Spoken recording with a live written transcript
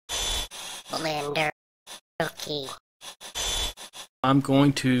Blender key. I'm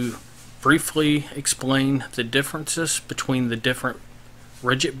going to briefly explain the differences between the different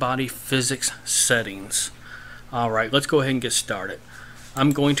rigid body physics settings. Alright, let's go ahead and get started.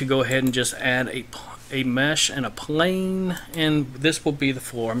 I'm going to go ahead and just add a mesh and a plane, and this will be the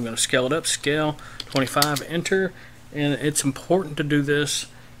floor. I'm going to scale it up, scale 25, enter, and it's important to do this.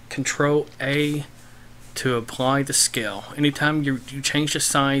 Control A to apply the scale. Anytime you change the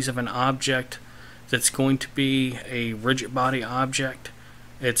size of an object that's going to be a rigid body object,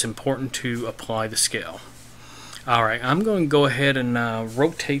 it's important to apply the scale. Alright, I'm going to go ahead and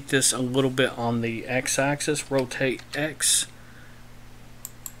rotate this a little bit on the x-axis. Rotate X.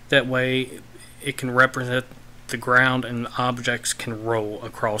 That way it can represent the ground and objects can roll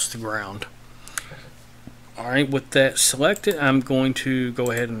across the ground. Alright, with that selected, I'm going to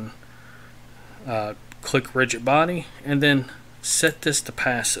go ahead and click rigid body and then set this to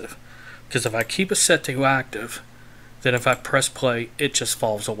passive. Because if I keep it set to active, then if I press play, it just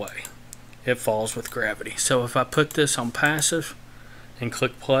falls away. It falls with gravity. So if I put this on passive and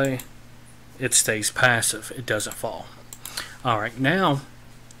click play, it stays passive. It doesn't fall. Alright, now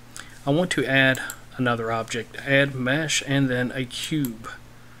I want to add another object. Add mesh and then a cube.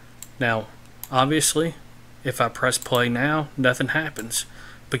 Now, obviously, if I press play now, nothing happens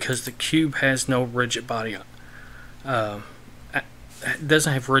because the cube has no rigid body. It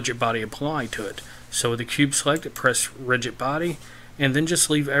doesn't have rigid body applied to it. So with the cube selected, press rigid body and then just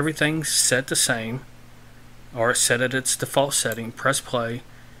leave everything set the same or set at its default setting. Press play.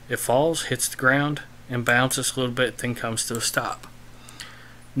 It falls, hits the ground, and bounces a little bit, then comes to a stop.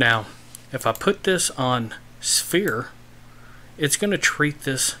 Now, if I put this on sphere, it's going to treat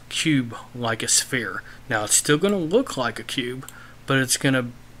this cube like a sphere. Now, it's still going to look like a cube, but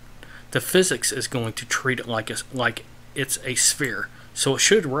the physics is going to treat it like it's a sphere. So it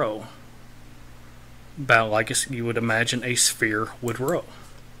should roll about like you would imagine a sphere would roll.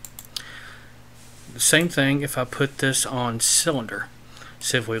 The same thing if I put this on cylinder.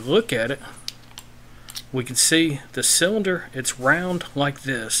 So if we look at it, we can see the cylinder, it's round like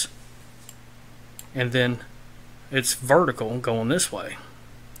this, and then it's vertical going this way.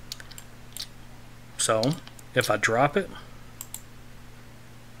 So if I drop it,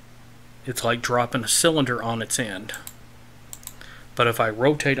 it's like dropping a cylinder on its end. But if I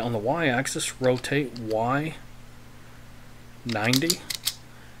rotate on the y-axis, rotate y 90,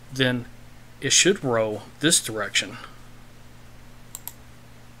 then it should roll this direction.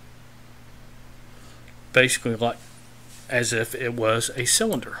 Basically like as if it was a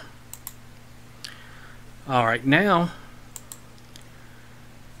cylinder. Alright, now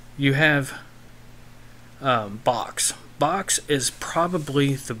you have box. Box is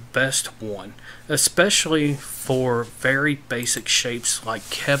probably the best one, especially for very basic shapes like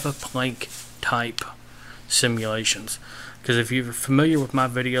Kevlar type simulations. Because if you're familiar with my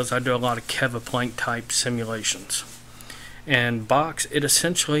videos, I do a lot of Kevlar type simulations. And box, it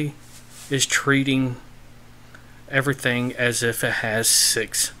essentially is treating everything as if it has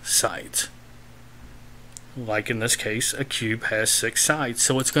 6 sides. Like in this case, a cube has 6 sides,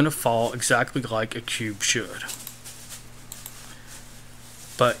 so it's going to fall exactly like a cube should.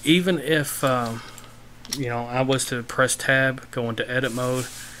 But even if I was to press tab, go into edit mode,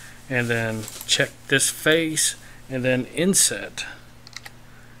 and then check this face, and then inset,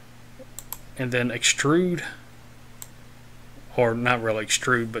 and then extrude, or not really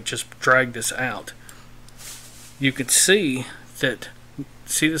extrude, but just drag this out, you can see that,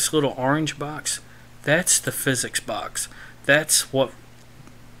 see this little orange box? That's the physics box. That's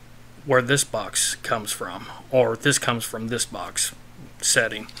where this box comes from, or this comes from this box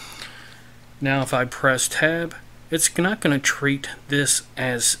setting. Now if I press tab, it's not going to treat this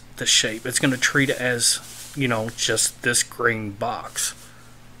as the shape. It's going to treat it as, just this green box.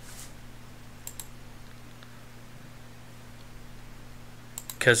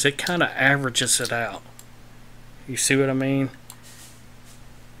 Because it kind of averages it out. You see what I mean?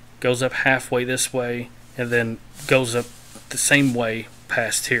 Goes up halfway this way and then goes up the same way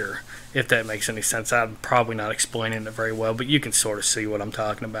past here. If that makes any sense. I'm probably not explaining it very well, but you can sort of see what I'm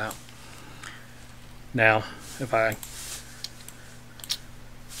talking about. Now, if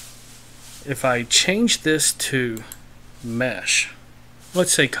I change this to mesh,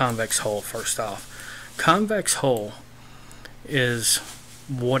 let's say Convex Hull first off. Convex Hull is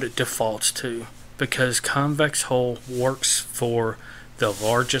what it defaults to, because Convex Hull works for the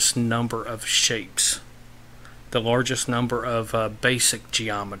largest number of shapes. The largest number of basic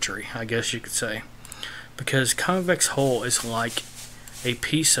geometry, I guess you could say. Because Convex Hull is like a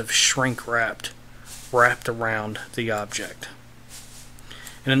piece of shrink wrapped around the object.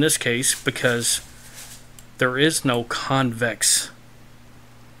 And in this case, because there is no convex,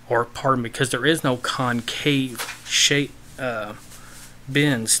 or pardon me, because there is no concave shape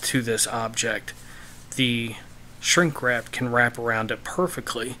bends to this object, the shrink wrap can wrap around it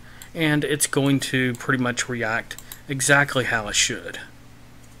perfectly, and it's going to pretty much react exactly how it should.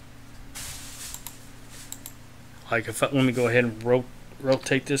 Like if let me go ahead and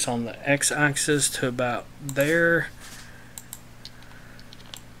rotate this on the x-axis to about there,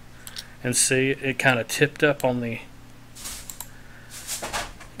 and see it kind of tipped up on the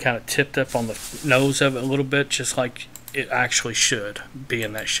nose of it a little bit, just like it actually should be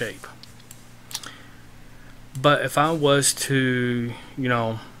in that shape. But if I was to, you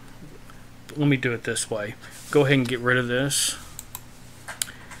know, let me do it this way. Go ahead and get rid of this,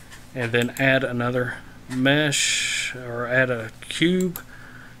 and then add another mesh, or add a cube.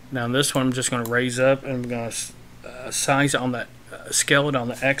 Now this one I'm just going to raise up, and I'm going to size it on that scale it on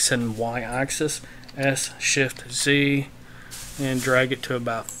the X and Y axis, S Shift Z, and drag it to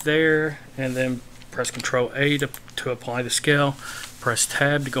about there, and then press Control A to apply the scale. Press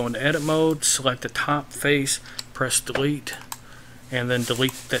Tab to go into edit mode, select the top face, press delete, and then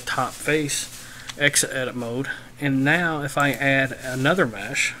delete that top face, exit edit mode. And now if I add another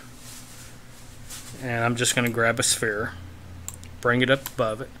mesh, and I'm just going to grab a sphere, bring it up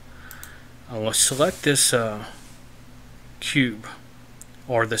above it, I'm going to select this cube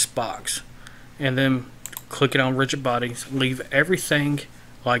or this box, and then click it on rigid bodies, leave everything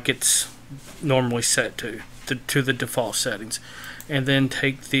like it's normally set to the default settings, and then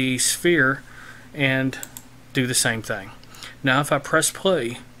take the sphere and do the same thing. Now if I press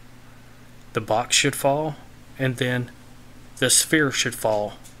play, the box should fall, and then the sphere should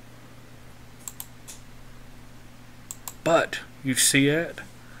fall. But you see it?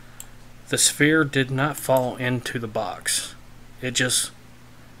 The sphere did not fall into the box. It just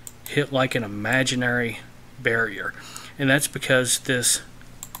hit like an imaginary barrier. And that's because this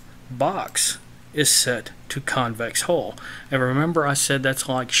box is set to Convex Hull. And remember I said that's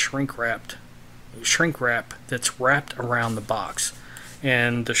like shrink wrap that's wrapped around the box.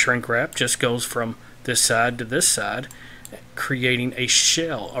 And the shrink wrap just goes from this side to this side, creating a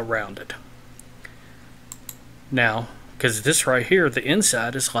shell around it. Now, because this right here, the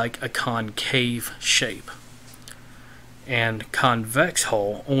inside is like a concave shape. And Convex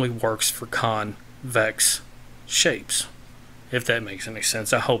Hull only works for convex shapes. If that makes any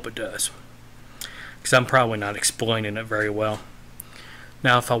sense. I hope it does, because I'm probably not explaining it very well.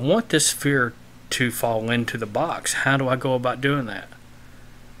 Now if I want this sphere to fall into the box, how do I go about doing that?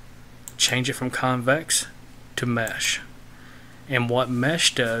 Change it from convex to mesh. And what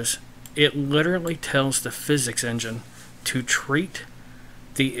mesh does, it literally tells the physics engine to treat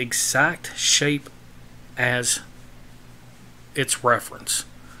the exact shape as its reference.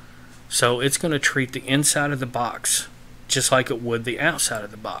 So it's going to treat the inside of the box just like it would the outside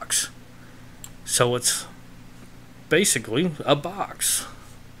of the box. So it's basically a box.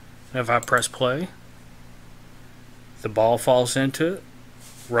 If I press play, the ball falls into it,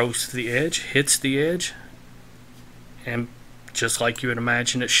 rolls to the edge, hits the edge, and just like you would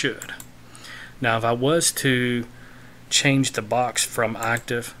imagine it should. Now if I was to change the box from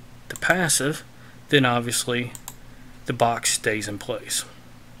active to passive, then obviously the box stays in place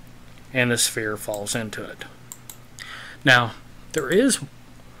and the sphere falls into it. Now there is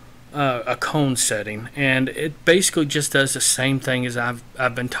a cone setting, and it basically just does the same thing as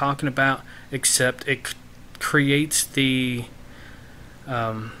I've been talking about, except it creates the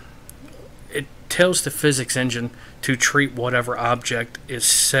it tells the physics engine to treat whatever object is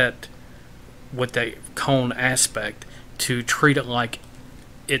set with that cone aspect, to treat it like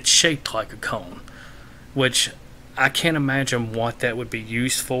it's shaped like a cone, which I can't imagine what that would be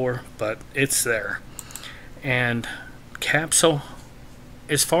used for, but it's there. And Capsule,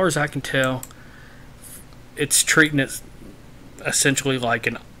 as far as I can tell, it's treating it essentially like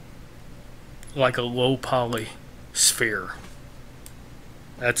a low poly sphere.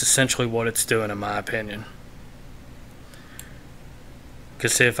 That's essentially what it's doing, in my opinion.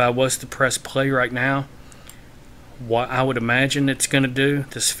 Because if I was to press play right now, what I would imagine it's going to do,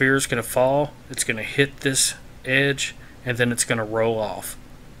 the sphere is going to fall, it's going to hit this edge, and then it's going to roll off.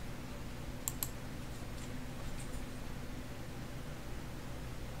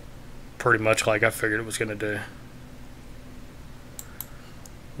 Pretty much like I figured it was going to do.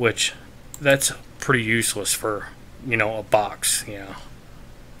 Which, that's pretty useless for, you know, a box, you know.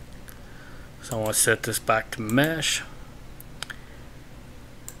 So I want to set this back to mesh.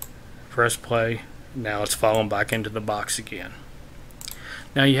 Press play. Now it's falling back into the box again.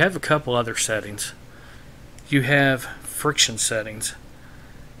 Now you have a couple other settings. You have friction settings,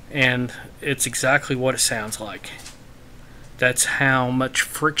 And it's exactly what it sounds like. That's how much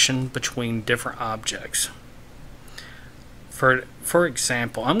friction between different objects. For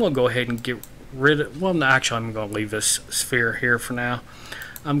example, I'm going to go ahead and get rid of, well, no, actually I'm going to leave this sphere here for now.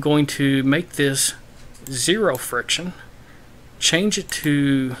 I'm going to make this 0 friction, change it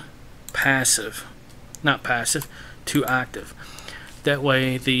to passive, not passive, to active. That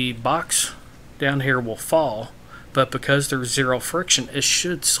way the box down here will fall, but because there's 0 friction, it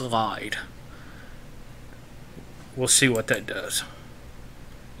should slide. We'll see what that does.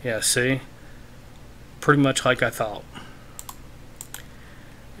 Yeah, see? Pretty much like I thought.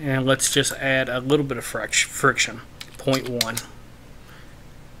 And let's just add a little bit of friction, 0.1.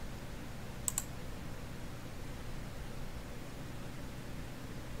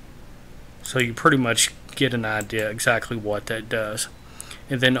 So you pretty much get an idea exactly what that does.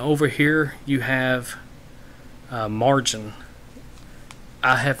 And then over here you have margin.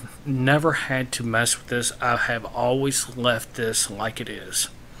 I have never had to mess with this. I have always left this like it is.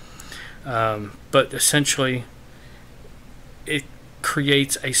 But essentially it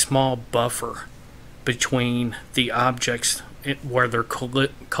creates a small buffer between the objects where they're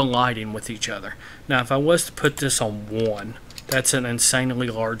colliding with each other. Now if I was to put this on 1, that's an insanely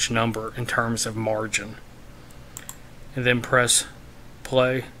large number in terms of margin. And then press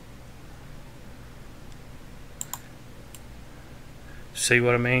play. See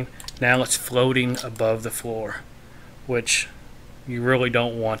what I mean? Now it's floating above the floor, which you really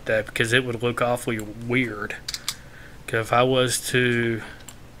don't want that because it would look awfully weird. Because if I was to,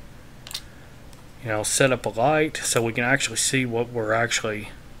 set up a light so we can actually see what we're actually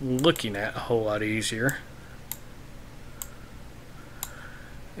looking at a whole lot easier.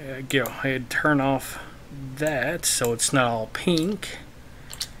 Go ahead and turn off that so it's not all pink.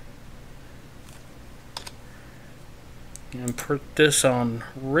 And put this on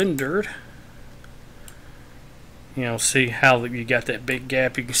rendered. See how you got that big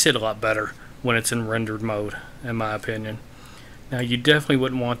gap. You can see it a lot better when it's in rendered mode, in my opinion. Now you definitely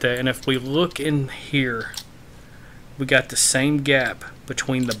wouldn't want that. And if we look in here, we got the same gap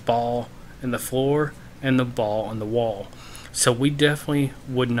between the ball and the floor and the ball on the wall. So we definitely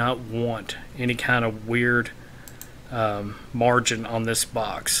would not want any kind of weird margin on this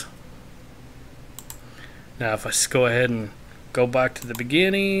box. Now if I go ahead and go back to the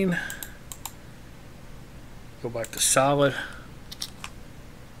beginning, go back to solid,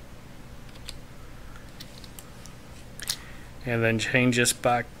 and then change this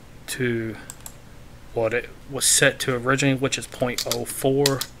back to what it was set to originally, which is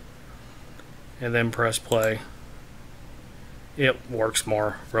 0.04, and then press play. It works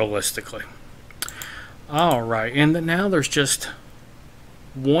more realistically. Alright, and then now there's just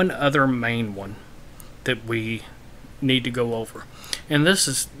one other main one that we need to go over, and this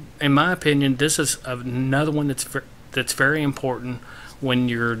is, in my opinion, this is another one that's very important when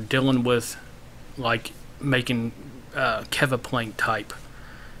you're dealing with like making Kevlar type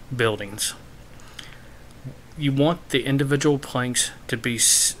buildings. You want the individual planks to be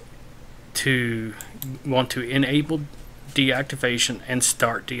want to enable deactivation and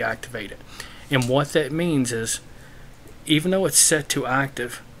start deactivate it. And what that means is, even though it's set to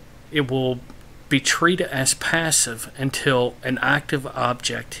active, it will be treated as passive until an active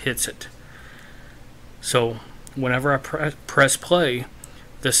object hits it. So whenever I press play,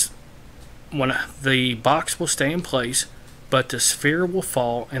 the box will stay in place, but the sphere will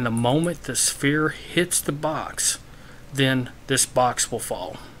fall, and the moment the sphere hits the box, then this box will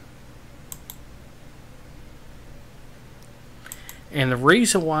fall. And the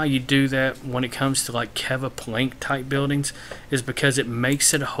reason why you do that when it comes to like Kevlar type buildings is because it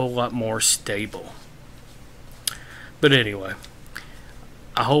makes it a whole lot more stable. But anyway,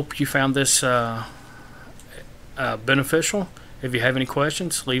 I hope you found this beneficial. If you have any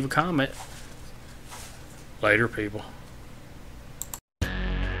questions, leave a comment. Later, people.